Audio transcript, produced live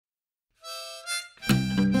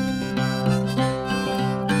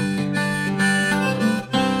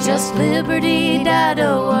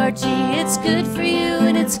justliberty.org. It's good for you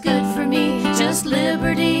and it's good for me.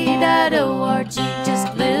 Justliberty.org.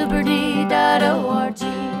 Justliberty.org.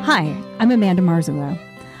 Hi, I'm Amanda Marzullo.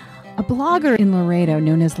 A blogger in Laredo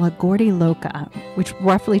known as La Gordi Loca, which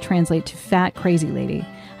roughly translates to Fat Crazy Lady,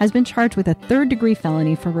 has been charged with a third-degree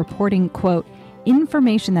felony for reporting, quote,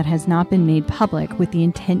 information that has not been made public with the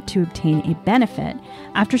intent to obtain a benefit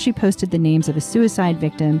after she posted the names of a suicide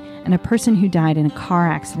victim and a person who died in a car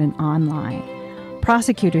accident online.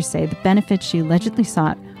 Prosecutors say the benefit she allegedly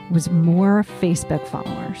sought was more Facebook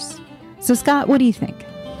followers. So, Scott, what do you think?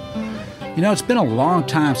 You know, it's been a long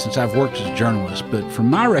time since I've worked as a journalist, but from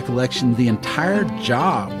my recollection, the entire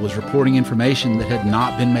job was reporting information that had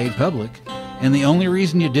not been made public, and the only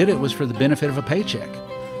reason you did it was for the benefit of a paycheck.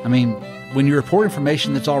 I mean, when you report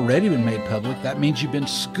information that's already been made public, that means you've been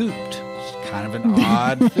scooped. It's kind of an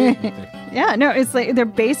odd thing. Yeah, no, it's like they're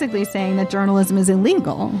basically saying that journalism is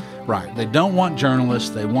illegal. Right. They don't want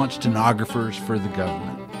journalists. They want stenographers for the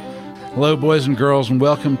government. Hello, boys and girls, and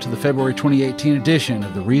welcome to the February 2018 edition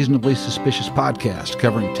of the Reasonably Suspicious podcast,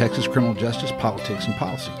 covering Texas criminal justice, politics, and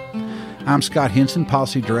policy. I'm Scott Henson,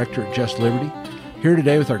 Policy Director at Just Liberty, here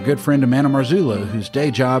today with our good friend Amanda Marzullo, whose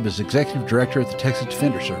day job is Executive Director at the Texas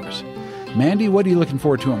Defender Service. Mandy, what are you looking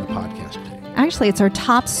forward to on the podcast today? Actually, it's our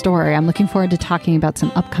top story. I'm looking forward to talking about some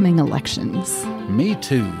upcoming elections. Me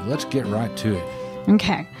too. Let's get right to it.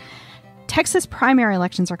 Okay. Texas primary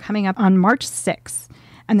elections are coming up on March 6th,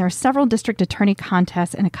 and there are several district attorney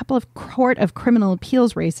contests and a couple of court of criminal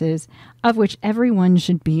appeals races, of which everyone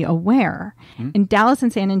should be aware. In Dallas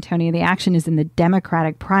and San Antonio, the action is in the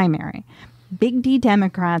Democratic primary. Big D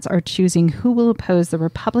Democrats are choosing who will oppose the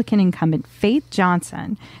Republican incumbent Faith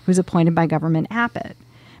Johnson, who's appointed by Governor Abbott.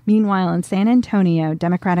 Meanwhile, in San Antonio,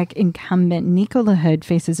 Democratic incumbent Nico LaHood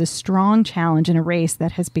faces a strong challenge in a race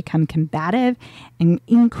that has become combative and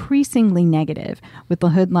increasingly negative, with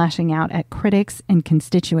LaHood lashing out at critics and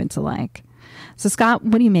constituents alike. So, Scott,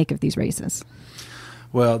 what do you make of these races?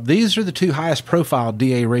 Well, these are the two highest profile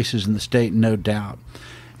DA races in the state, no doubt.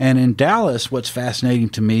 And in Dallas, what's fascinating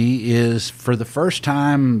to me is, for the first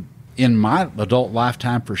time in my adult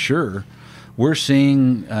lifetime for sure, we're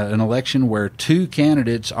seeing an election where two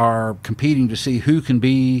candidates are competing to see who can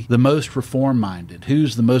be the most reform-minded,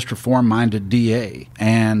 who's the most reform-minded DA.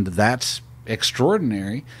 And that's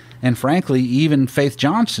extraordinary. And frankly, even Faith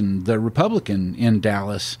Johnson, the Republican in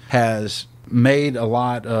Dallas, has made a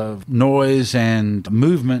lot of noise and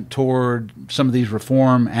movement toward some of these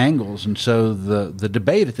reform angles. And so the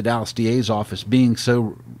debate at the Dallas DA's office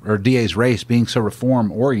DA's race being so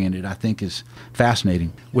reform-oriented, I think is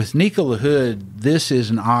fascinating. With Nico LaHood, this is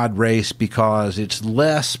an odd race because it's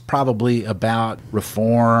less probably about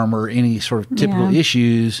reform or any sort of typical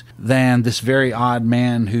issues than this very odd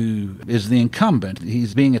man who is the incumbent.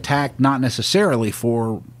 He's being attacked not necessarily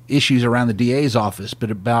for issues around the DA's office,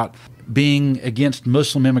 but about being against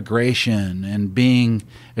Muslim immigration and being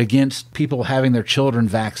against people having their children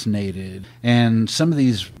vaccinated. And some of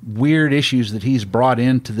these weird issues that he's brought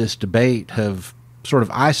into this debate have sort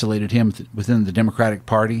of isolated him within the Democratic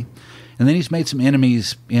Party. And then he's made some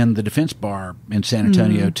enemies in the defense bar in San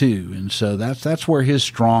Antonio, too. And so that's where his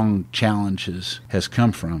strong challenge has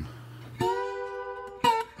come from.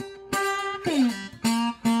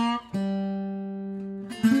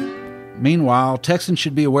 Meanwhile, Texans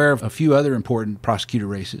should be aware of a few other important prosecutor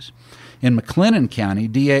races. In McLennan County,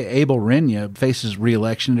 DA Abel Renya faces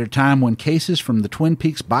re-election at a time when cases from the Twin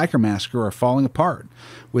Peaks biker massacre are falling apart,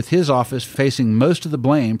 with his office facing most of the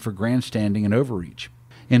blame for grandstanding and overreach.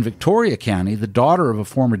 In Victoria County, the daughter of a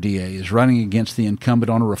former DA is running against the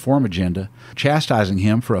incumbent on a reform agenda, chastising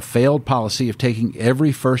him for a failed policy of taking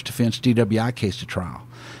every first offense DWI case to trial.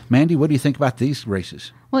 Mandy, what do you think about these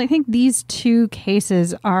races? Well, I think these two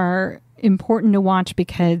cases are important to watch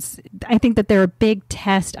because I think that they're a big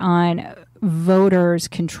test on voters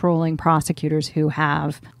controlling prosecutors who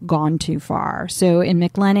have gone too far. So in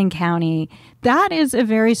McLennan County, that is a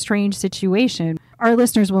very strange situation. Our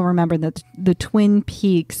listeners will remember that the Twin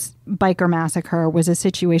Peaks biker massacre was a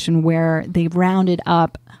situation where they rounded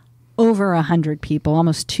up over 100 people,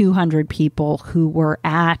 almost 200 people who were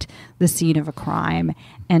at the scene of a crime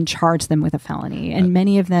and charged them with a felony. And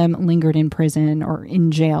many of them lingered in prison or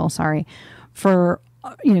in jail, for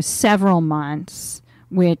several months,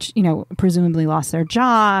 which, presumably lost their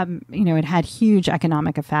job. It had huge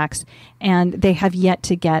economic effects, and they have yet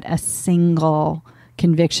to get a single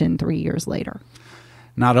conviction 3 years later.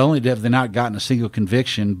 Not only have they not gotten a single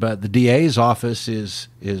conviction, but the DA's office is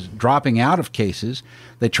dropping out of cases.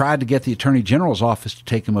 They tried to get the Attorney General's office to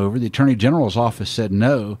take them over. The Attorney General's office said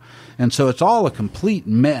no. And so it's all a complete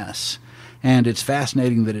mess. And it's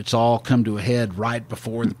fascinating that it's all come to a head right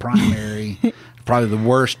before the primary. Probably the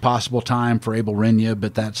worst possible time for Abel Renia,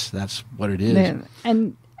 but that's what it is.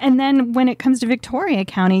 And then when it comes to Victoria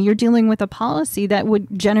County, you're dealing with a policy that would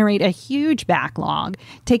generate a huge backlog.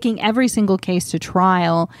 Taking every single case to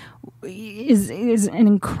trial is an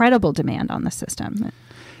incredible demand on the system.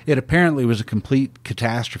 It apparently was a complete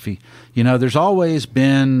catastrophe. There's always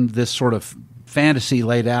been this sort of fantasy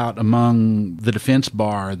laid out among the defense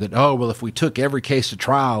bar that, if we took every case to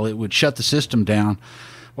trial, it would shut the system down.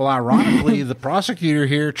 Well, ironically, the prosecutor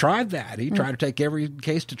here tried that. He tried to take every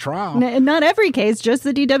case to trial. Not every case, just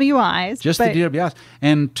the DWIs. The DWIs.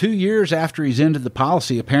 And 2 years after he's ended the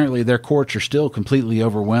policy, apparently their courts are still completely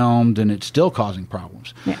overwhelmed and it's still causing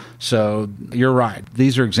problems. Yeah. So you're right.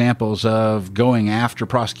 These are examples of going after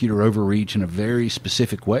prosecutor overreach in a very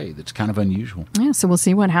specific way that's kind of unusual. Yeah, so we'll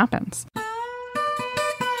see what happens.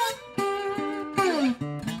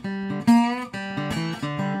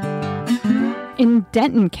 In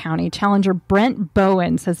Denton County, challenger Brent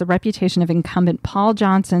Bowen says the reputation of incumbent Paul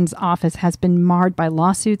Johnson's office has been marred by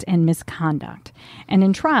lawsuits and misconduct. And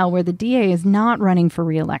in trial, where the DA is not running for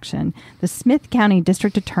re-election, the Smith County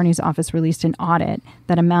District Attorney's Office released an audit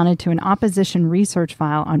that amounted to an opposition research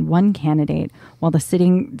file on one candidate, while the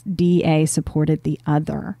sitting DA supported the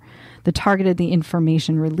other. The target of the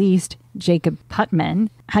information released, Jacob Putman,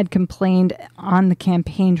 had complained on the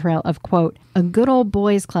campaign trail of, quote, a good old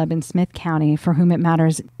boys club in Smith County for whom it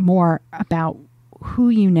matters more about who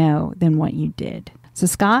you know than what you did. So,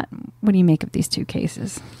 Scott, what do you make of these two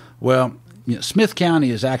cases? Well, Smith County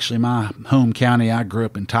is actually my home county. I grew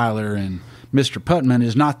up in Tyler, and Mr. Putman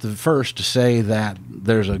is not the first to say that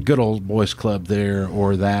there's a good old boys club there,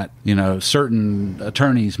 or that, certain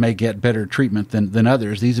attorneys may get better treatment than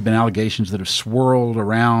others. These have been allegations that have swirled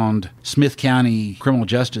around Smith County criminal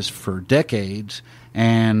justice for decades.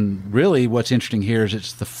 And really what's interesting here is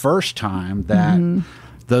it's the first time that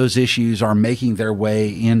those issues are making their way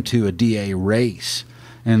into a DA race.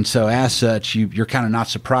 And so as such, you're kind of not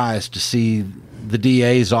surprised to see the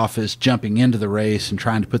DA's office jumping into the race and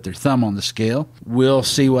trying to put their thumb on the scale. We'll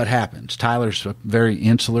see what happens. Tyler's a very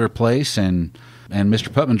insular place, and Mr.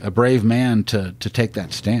 Putman's a brave man to take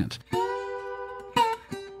that stance.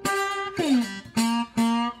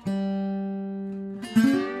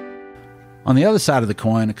 On the other side of the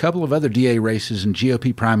coin, a couple of other DA races and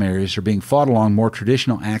GOP primaries are being fought along more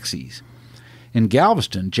traditional axes. In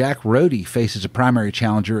Galveston, Jack Rohde faces a primary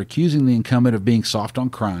challenger accusing the incumbent of being soft on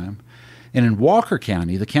crime. And in Walker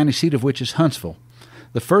County, the county seat of which is Huntsville,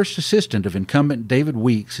 the first assistant of incumbent David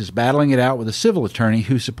Weeks is battling it out with a civil attorney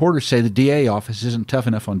whose supporters say the DA office isn't tough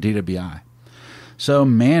enough on DWI. So,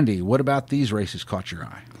 Mandy, what about these races caught your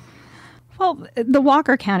eye? Well, the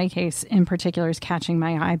Walker County case in particular is catching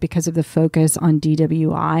my eye because of the focus on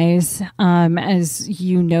DWIs. As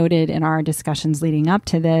you noted in our discussions leading up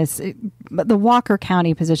to this, but the Walker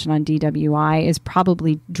County position on DWI is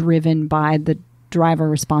probably driven by the driver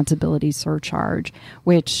responsibility surcharge,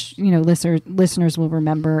 which, listeners will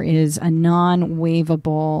remember is a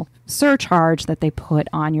non-waivable surcharge that they put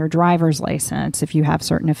on your driver's license if you have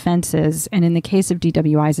certain offenses. And in the case of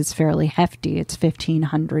DWIs, it's fairly hefty. It's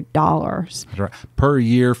 $1,500 per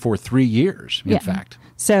year for 3 years, in fact.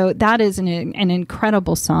 So that is an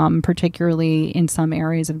incredible sum, particularly in some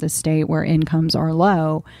areas of the state where incomes are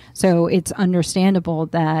low. So it's understandable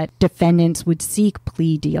that defendants would seek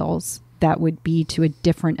plea deals that would be to a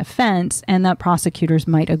different offense, and that prosecutors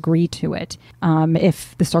might agree to it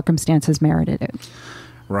if the circumstances merited it.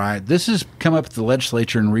 Right. This has come up at the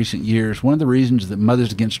legislature in recent years. One of the reasons that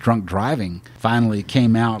Mothers Against Drunk Driving finally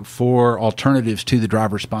came out for alternatives to the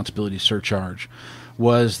driver responsibility surcharge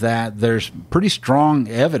was that there's pretty strong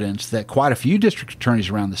evidence that quite a few district attorneys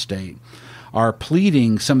around the state are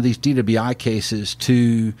pleading some of these DWI cases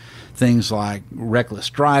to things like reckless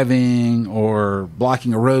driving or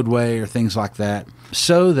blocking a roadway or things like that,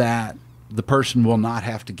 so that the person will not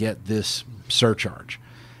have to get this surcharge.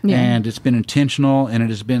 Yeah. And it's been intentional, and it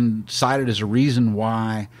has been cited as a reason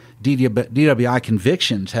why DWI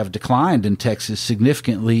convictions have declined in Texas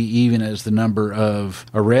significantly, even as the number of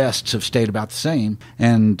arrests have stayed about the same.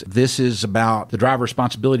 And this is about the driver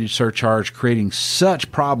responsibility surcharge creating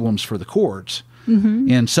such problems for the courts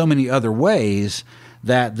in so many other ways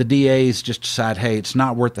that the DAs just decide, hey, it's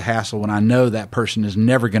not worth the hassle when I know that person is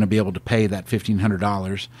never going to be able to pay that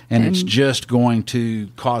 $1,500, and it's just going to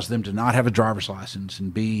cause them to not have a driver's license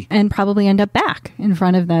and probably end up back in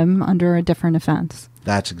front of them under a different offense.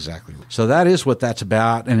 That's exactly right. So that is what that's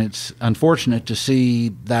about, and it's unfortunate to see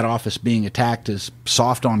that office being attacked as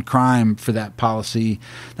soft on crime for that policy.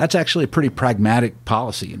 That's actually a pretty pragmatic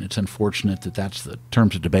policy, and it's unfortunate that that's the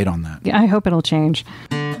terms of debate on that. Yeah, I hope it'll change.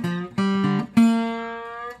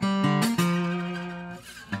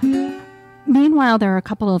 Meanwhile, there are a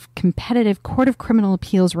couple of competitive Court of Criminal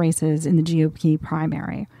Appeals races in the GOP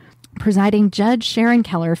primary. Presiding Judge Sharon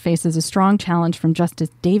Keller faces a strong challenge from Justice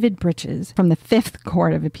David Britches from the Fifth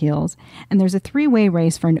Court of Appeals, and there's a three-way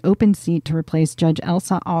race for an open seat to replace Judge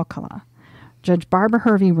Elsa Alcala. Judge Barbara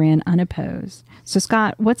Hervey ran unopposed. So,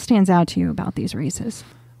 Scott, what stands out to you about these races?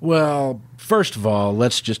 Well, first of all,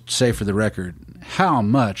 let's just say for the record, how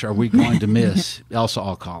much are we going to miss Elsa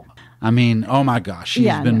Alcala? I mean, oh my gosh,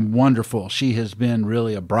 she's been wonderful. She has been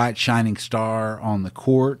really a bright, shining star on the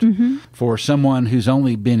court for someone who's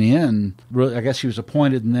only been in, I guess she was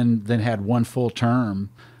appointed and then had one full term.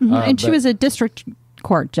 And she was a district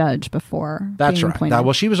court judge before. That's right.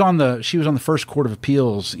 Well, she was on the first Court of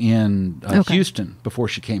Appeals in Houston before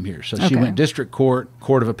she came here. So she went district court,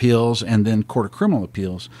 Court of Appeals, and then Court of Criminal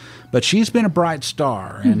Appeals. But she's been a bright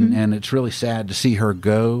star, and it's really sad to see her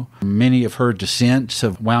go. Many of her dissents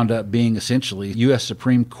have wound up being essentially U.S.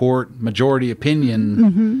 Supreme Court majority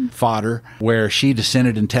opinion fodder, where she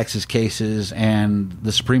dissented in Texas cases, and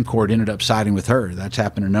the Supreme Court ended up siding with her. That's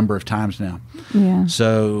happened a number of times now. Yeah.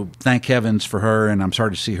 So thank heavens for her, and I'm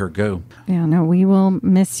sorry to see her go. Yeah, no, we will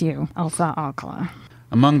miss you, Elsa Alcala.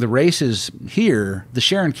 Among the races here, the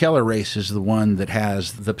Sharon Keller race is the one that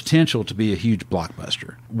has the potential to be a huge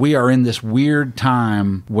blockbuster. We are in this weird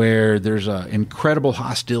time where there's an incredible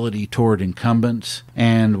hostility toward incumbents,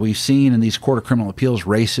 and we've seen in these Court of Criminal Appeals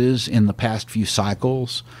races in the past few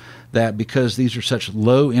cycles that because these are such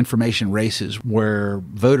low information races where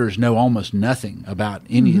voters know almost nothing about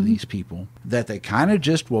any of these people, that they kind of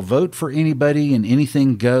just will vote for anybody and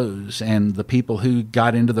anything goes. And the people who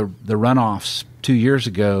got into the runoffs 2 years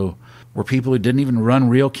ago were people who didn't even run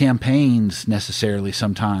real campaigns necessarily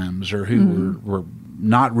sometimes, or who were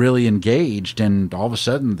not really engaged, and all of a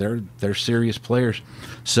sudden they're serious players.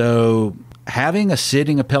 So having a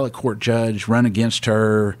sitting appellate court judge run against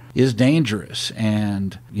her is dangerous.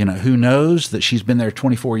 And, who knows that she's been there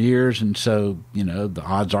 24 years. And so, the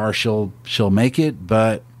odds are she'll make it.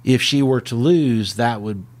 But if she were to lose, that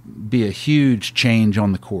would be a huge change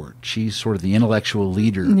on the court. She's sort of the intellectual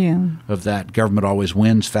leader of that government always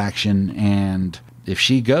wins faction. And if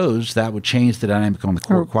she goes, that would change the dynamic on the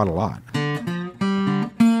court quite a lot.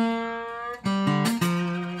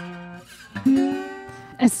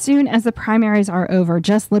 As soon as the primaries are over,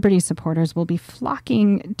 Just Liberty supporters will be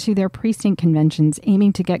flocking to their precinct conventions,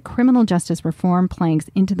 aiming to get criminal justice reform planks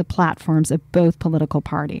into the platforms of both political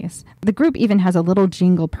parties. The group even has a little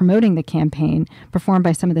jingle promoting the campaign, performed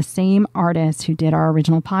by some of the same artists who did our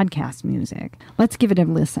original podcast music. Let's give it a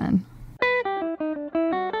listen.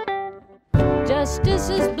 Justice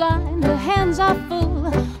is blind, her hands are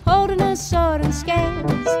full, holding a sword and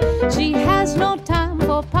scales. She has no time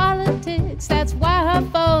for politics, that's why her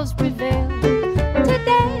foes prevail.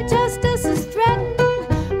 Today justice is threatened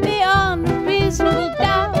beyond a reasonable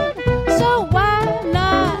doubt, so why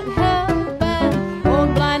not help an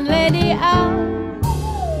old blind lady out?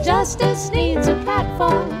 Justice needs a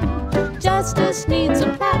platform, justice needs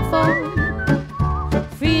a platform.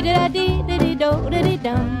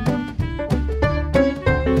 Free-da-dee-dee-do-dee-dum.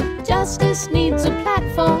 Justice needs a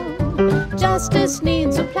platform. Justice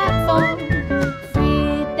needs a platform.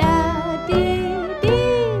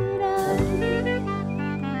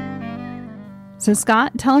 So,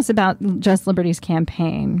 Scott, tell us about Just Liberty's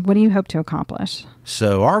campaign. What do you hope to accomplish?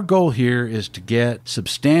 So our goal here is to get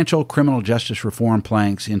substantial criminal justice reform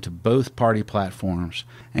planks into both party platforms.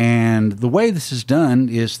 And the way this is done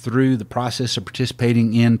is through the process of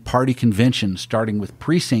participating in party conventions, starting with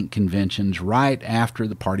precinct conventions right after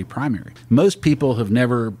the party primary. Most people have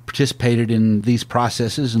never participated in these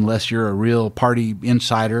processes unless you're a real party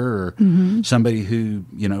insider or somebody who,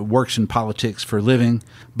 works in politics for a living.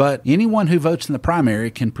 But anyone who votes in the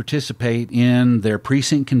primary can participate in their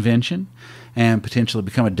precinct convention and potentially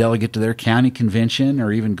become a delegate to their county convention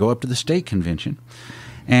or even go up to the state convention.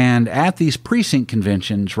 And at these precinct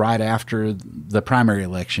conventions, right after the primary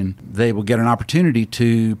election, they will get an opportunity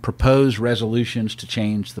to propose resolutions to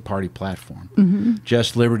change the party platform.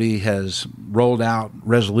 Just Liberty has rolled out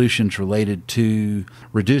resolutions related to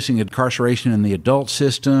reducing incarceration in the adult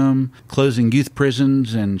system, closing youth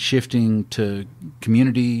prisons and shifting to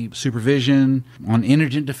community supervision, on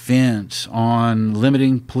indigent defense, on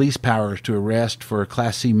limiting police powers to arrest for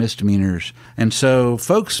Class C misdemeanors. And so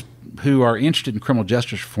folks who are interested in criminal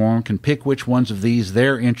justice reform can pick which ones of these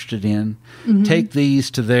they're interested in, take these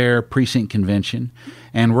to their precinct convention,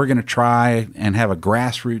 and we're going to try and have a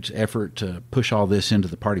grassroots effort to push all this into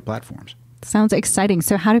the party platforms. Sounds exciting.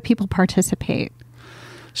 So how do people participate?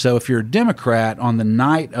 So if you're a Democrat, on the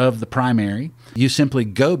night of the primary, you simply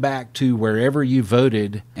go back to wherever you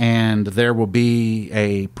voted, and there will be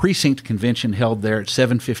a precinct convention held there at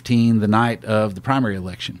 7:15 the night of the primary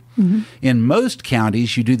election. In most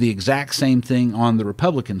counties, you do the exact same thing on the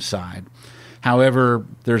Republican side. However,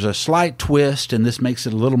 there's a slight twist, and this makes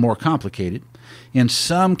it a little more complicated. In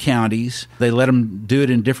some counties, they let them do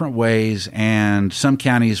it in different ways, and some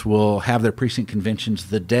counties will have their precinct conventions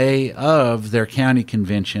the day of their county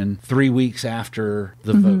convention, 3 weeks after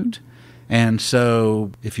the vote. And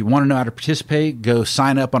so if you want to know how to participate, go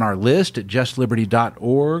sign up on our list at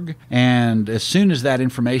justliberty.org. And as soon as that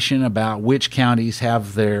information about which counties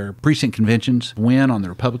have their precinct conventions win on the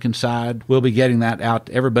Republican side, we'll be getting that out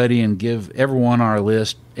to everybody and give everyone on our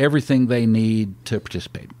list everything they need to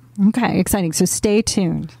participate. Okay, exciting. So stay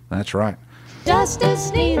tuned. That's right.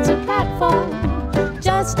 Justice needs a platform.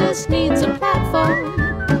 Justice needs a platform.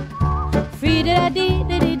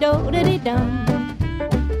 Free-da-dee-dee-do-dee-dum.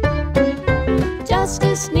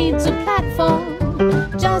 Justice needs a platform.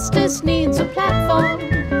 Justice needs a platform.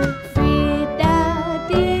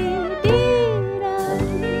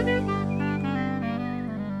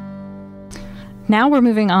 Now we're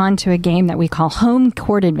moving on to a game that we call Home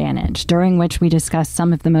Court Advantage, during which we discuss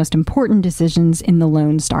some of the most important decisions in the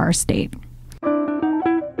Lone Star State.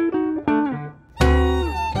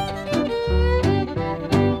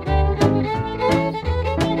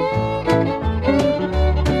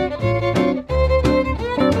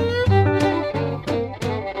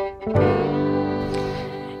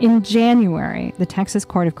 In January, the Texas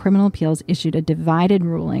Court of Criminal Appeals issued a divided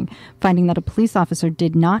ruling, finding that a police officer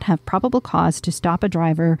did not have probable cause to stop a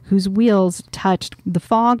driver whose wheels touched the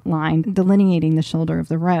fog line delineating the shoulder of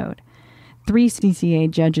the road. 3 CCA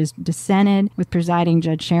judges dissented, with presiding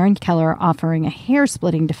Judge Sharon Keller offering a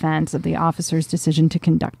hair-splitting defense of the officer's decision to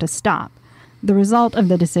conduct a stop. The result of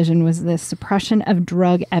the decision was the suppression of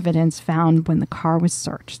drug evidence found when the car was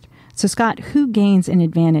searched. So, Scott, who gains an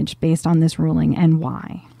advantage based on this ruling and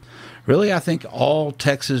why? Really, I think all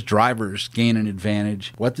Texas drivers gain an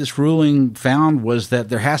advantage. What this ruling found was that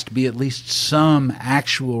there has to be at least some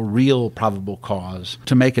actual real probable cause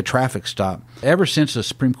to make a traffic stop. Ever since a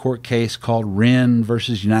Supreme Court case called Wren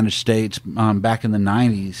versus United States back in the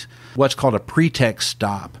 90s, what's called a pretext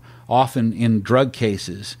stop, often in drug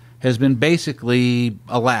cases, has been basically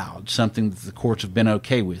allowed, something that the courts have been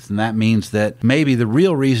okay with. And that means that maybe the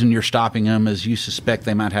real reason you're stopping them is you suspect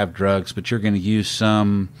they might have drugs, but you're going to use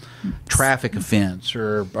some traffic offense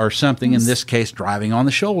or something, in this case, driving on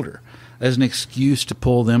the shoulder, as an excuse to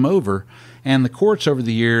pull them over. And the courts over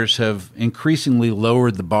the years have increasingly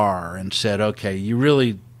lowered the bar and said, okay,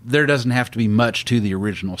 there doesn't have to be much to the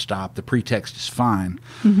original stop. The pretext is fine.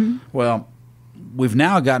 Well, we've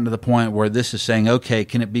now gotten to the point where this is saying, okay,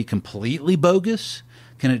 can it be completely bogus?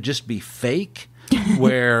 Can it just be fake?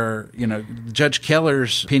 Where, Judge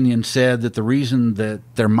Keller's opinion said that the reason that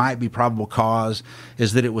there might be probable cause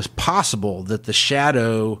is that it was possible that the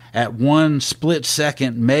shadow at one split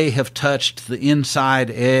second may have touched the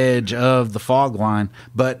inside edge of the fog line,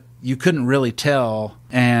 but you couldn't really tell,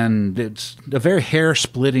 and it's a very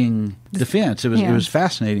hair-splitting defense. It was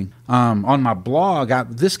fascinating. On my blog,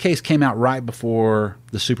 this case came out right before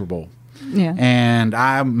the Super Bowl. Yeah. And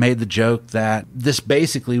I made the joke that this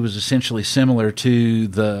basically was essentially similar to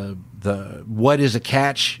the what is a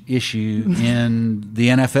catch issue in the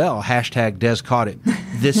NFL, hashtag Des caught it.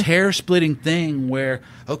 This hair-splitting thing where,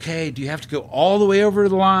 okay, do you have to go all the way over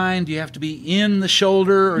the line? Do you have to be in the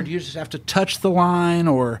shoulder, or do you just have to touch the line,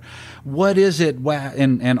 or what is it?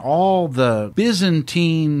 And all the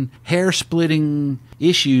Byzantine hair-splitting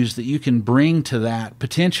issues that you can bring to that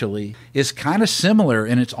potentially is kind of similar,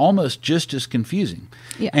 and it's almost just as confusing.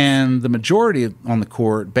 Yes. And the majority on the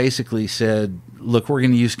court basically said, look, we're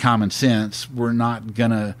going to use common sense. We're not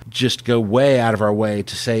going to just go way out of our way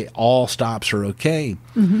to say all stops are okay.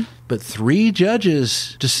 Mm-hmm. But 3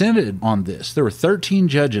 judges dissented on this. There were 13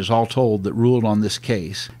 judges all told that ruled on this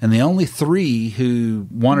case, and the only 3 who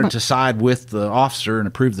wanted to side with the officer and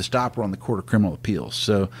approve the stop were on the Court of Criminal Appeals.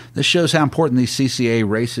 So this shows how important these CCA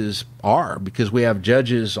races are, because we have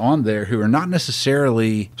judges on there who are not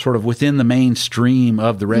necessarily sort of within the mainstream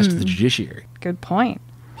of the rest of the judiciary. Good point.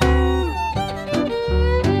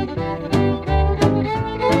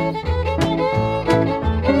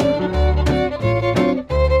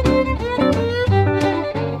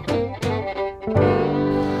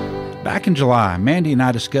 Back in July, Mandy and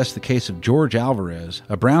I discussed the case of George Alvarez,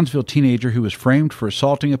 a Brownsville teenager who was framed for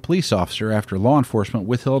assaulting a police officer after law enforcement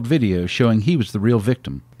withheld video showing he was the real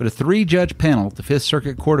victim. But a 3-judge panel at the Fifth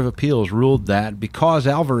Circuit Court of Appeals ruled that because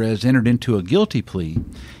Alvarez entered into a guilty plea,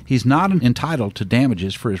 he's not entitled to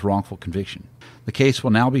damages for his wrongful conviction. The case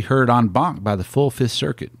will now be heard en banc by the full Fifth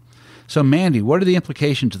Circuit. So, Mandy, what are the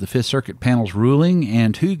implications of the Fifth Circuit panel's ruling,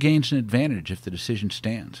 and who gains an advantage if the decision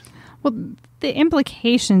stands? Well, the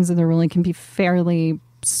implications of the ruling can be fairly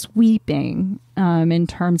sweeping in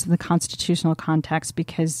terms of the constitutional context,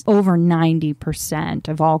 because over 90%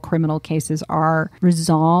 of all criminal cases are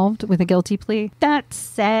resolved with a guilty plea. That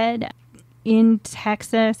said, in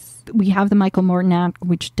Texas, we have the Michael Morton Act,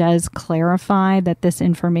 which does clarify that this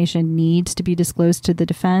information needs to be disclosed to the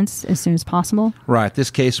defense as soon as possible. Right. This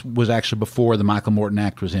case was actually before the Michael Morton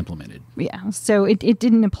Act was implemented. Yeah. So it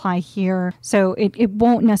didn't apply here. So it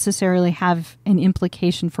won't necessarily have an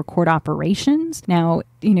implication for court operations. Now,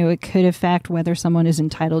 it could affect whether someone is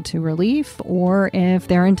entitled to relief or if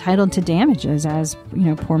they're entitled to damages, as,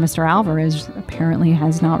 poor Mr. Alvarez apparently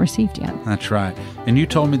has not received yet. That's right. And you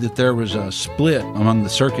told me that there was a split among the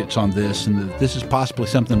circuits on this, and that this is possibly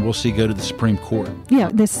something we'll see go to the Supreme Court. Yeah,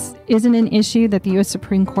 this isn't an issue that the U.S.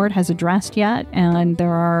 Supreme Court has addressed yet, and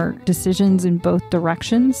there are decisions in both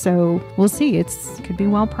directions, so we'll see. It could be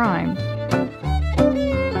well primed.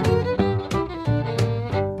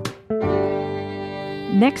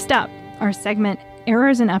 Next up, our segment,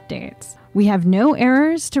 Errors and Updates. We have no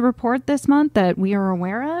errors to report this month that we are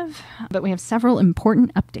aware of, but we have several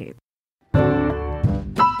important updates.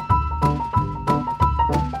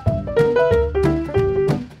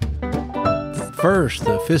 First,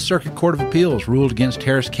 the Fifth Circuit Court of Appeals ruled against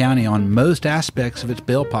Harris County on most aspects of its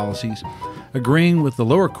bail policies, agreeing with the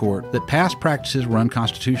lower court that past practices were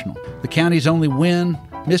unconstitutional. The county's only win: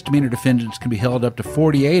 misdemeanor defendants can be held up to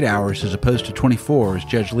 48 hours as opposed to 24, as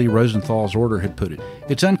Judge Lee Rosenthal's order had put it.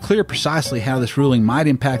 It's unclear precisely how this ruling might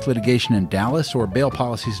impact litigation in Dallas or bail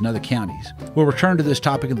policies in other counties. We'll return to this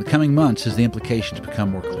topic in the coming months as the implications become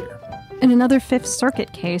more clear. In another Fifth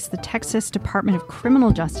Circuit case, the Texas Department of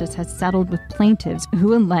Criminal Justice has settled with plaintiffs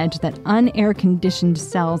who allege that unair-conditioned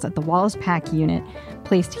cells at the Wallace Pack unit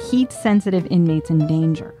placed heat-sensitive inmates in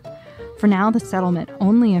danger. For now, the settlement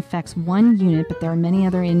only affects one unit, but there are many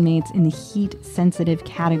other inmates in the heat-sensitive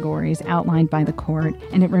categories outlined by the court,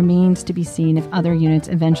 and it remains to be seen if other units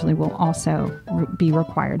eventually will also be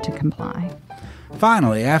required to comply.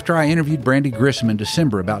 Finally, after I interviewed Brandy Grissom in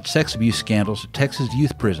December about sex abuse scandals at Texas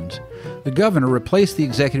youth prisons, the governor replaced the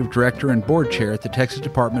executive director and board chair at the Texas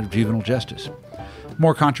Department of Juvenile Justice.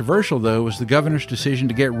 More controversial, though, was the governor's decision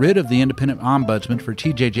to get rid of the independent ombudsman for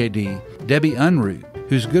TJJD, Debbie Unruh,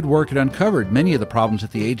 whose good work had uncovered many of the problems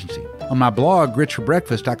at the agency. On my blog, Grits for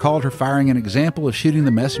Breakfast, I called her firing an example of shooting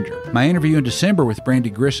the messenger. My interview in December with Brandy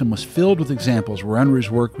Grissom was filled with examples where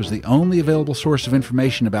Unruh's work was the only available source of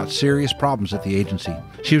information about serious problems at the agency.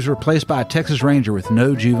 She was replaced by a Texas Ranger with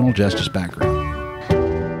no juvenile justice background.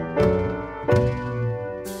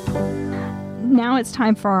 Now it's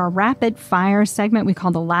time for our rapid fire segment we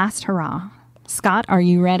call the Last Hurrah. Scott, are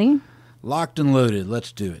you ready? Locked and loaded.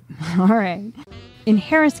 Let's do it. All right. In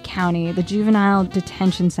Harris County, the juvenile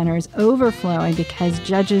detention center is overflowing because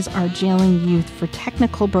judges are jailing youth for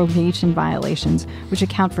technical probation violations, which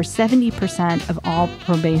account for 70% of all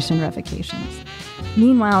probation revocations.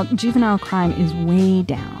 Meanwhile, juvenile crime is way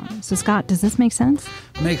down. So, Scott, does this make sense?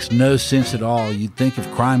 Makes no sense at all. You'd think if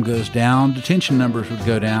crime goes down, detention numbers would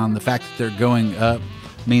go down. The fact that they're going up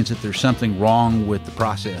means that there's something wrong with the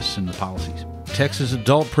process and the policies. Texas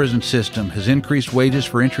adult prison system has increased wages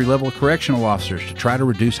for entry-level correctional officers to try to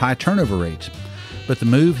reduce high turnover rates. But the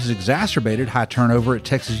move has exacerbated high turnover at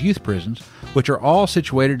Texas youth prisons, which are all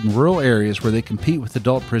situated in rural areas where they compete with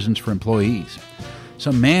adult prisons for employees.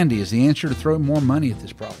 So, Mandy, is the answer to throw more money at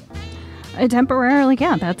this problem? Temporarily,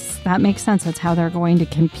 yeah, that makes sense. That's how they're going to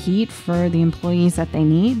compete for the employees that they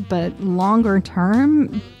need. But longer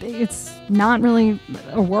term, it's not really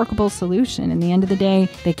a workable solution. In the end of the day,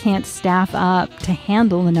 they can't staff up to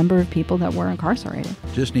handle the number of people that were incarcerated.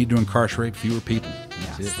 Just need to incarcerate fewer people.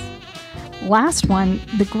 That's it. Last one,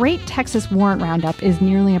 the Great Texas Warrant Roundup is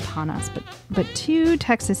nearly upon us, but 2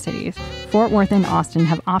 Texas cities, Fort Worth and Austin,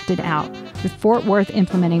 have opted out, with Fort Worth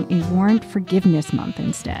implementing a warrant forgiveness month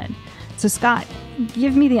instead. So, Scott,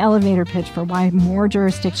 give me the elevator pitch for why more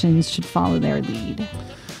jurisdictions should follow their lead.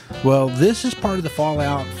 Well, this is part of the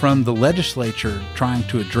fallout from the legislature trying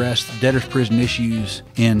to address the debtor's prison issues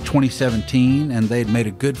in 2017, and they'd made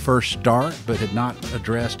a good first start, but had not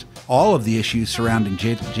addressed all of the issues surrounding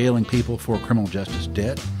jailing people for criminal justice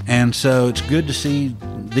debt. And so it's good to see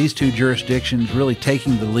these 2 jurisdictions really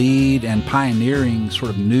taking the lead and pioneering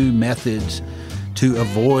sort of new methods to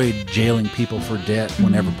avoid jailing people for debt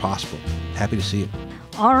whenever possible. Happy to see it.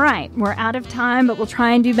 All right, we're out of time, but we'll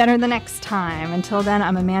try and do better the next time. Until then,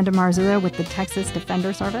 I'm Amanda Marzullo with the Texas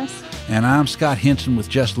Defender Service. And I'm Scott Henson with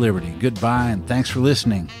Just Liberty. Goodbye, and thanks for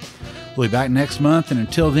listening. We'll be back next month, and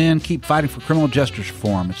until then, keep fighting for criminal justice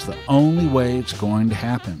reform. It's the only way it's going to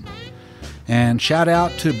happen. And shout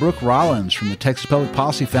out to Brooke Rollins from the Texas Public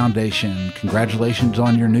Policy Foundation. Congratulations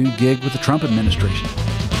on your new gig with the Trump administration.